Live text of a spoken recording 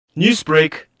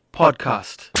Newsbreak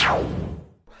podcast.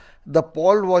 The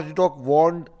poll watchdog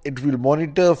warned it will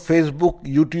monitor Facebook,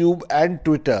 YouTube and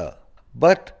Twitter.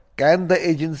 But can the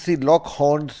agency lock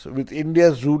horns with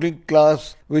India's ruling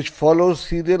class which follows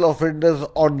serial offenders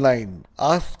online?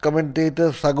 Asked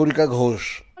commentator Sagurika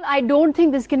Ghosh. I don't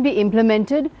think this can be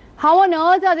implemented. How on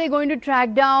earth are they going to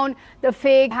track down the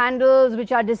fake handles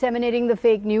which are disseminating the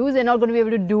fake news? They're not going to be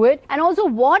able to do it. And also,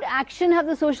 what action have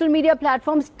the social media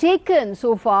platforms taken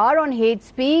so far on hate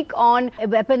speak, on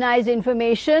weaponized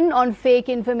information, on fake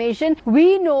information?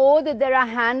 We know that there are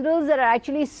handles that are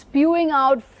actually spewing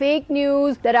out fake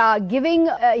news, that are giving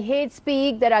hate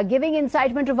speak, that are giving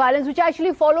incitement to violence, which are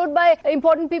actually followed by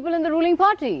important people in the ruling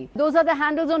party. Those are the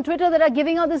handles on Twitter that are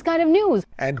giving out this kind of news.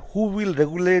 And who will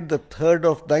regulate the third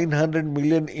of 900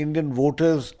 million Indian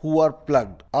voters who are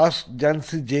plugged? Asked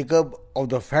Jansi Jacob of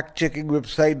the fact-checking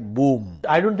website Boom.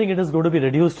 I don't think it is going to be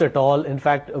reduced at all. In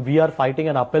fact, we are fighting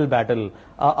an uphill battle.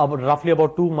 Roughly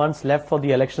about 2 months left for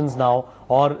the elections now,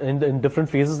 or in different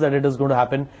phases that it is going to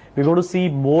happen. We're going to see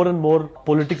more and more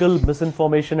political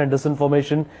misinformation and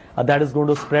disinformation that is going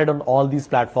to spread on all these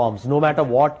platforms, no matter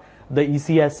what the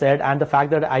EC has said, and the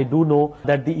fact that I do know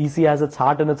that the EC has its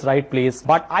heart in its right place.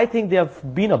 But I think they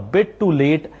have been a bit too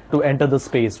late to enter the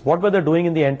space. What were they doing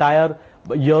in the entire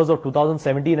years of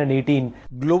 2017 and 18?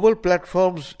 Global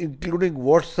platforms, including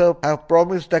WhatsApp, have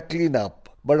promised a clean-up.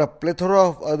 But a plethora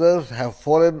of others have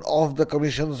fallen off the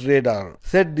Commission's radar,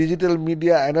 said digital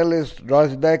media analyst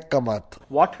Rajnaik Kamath.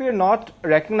 What we are not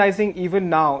recognizing even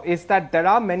now is that there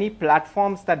are many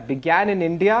platforms that began in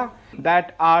India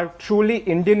that are truly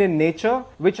Indian in nature,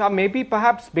 which are maybe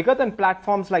perhaps bigger than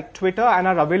platforms like Twitter and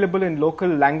are available in local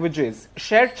languages.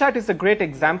 ShareChat is a great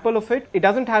example of it. It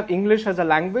doesn't have English as a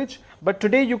language, but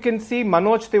today you can see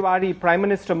Manoj Tiwari, Prime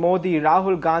Minister Modi,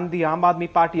 Rahul Gandhi, Aam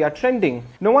Aadmi Party are trending.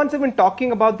 No one's even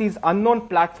talking about these unknown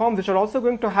platforms which are also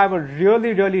going to have a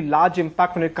really large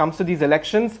impact when it comes to these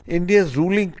elections. India's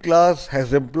ruling class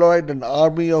has employed an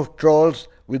army of trolls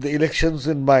with the elections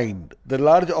in mind. The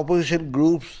large opposition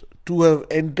groups too have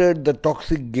entered the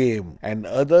toxic game, and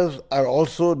others are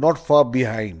also not far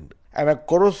behind. And a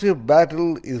corrosive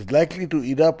battle is likely to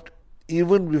erupt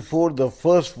even before the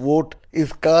first vote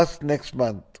is cast next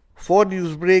month. For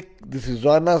Newsbreak, this is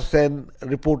Rana Senn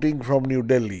reporting from New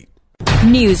Delhi.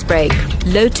 Newsbreak,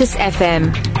 Lotus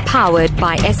FM, powered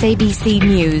by SABC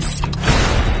News.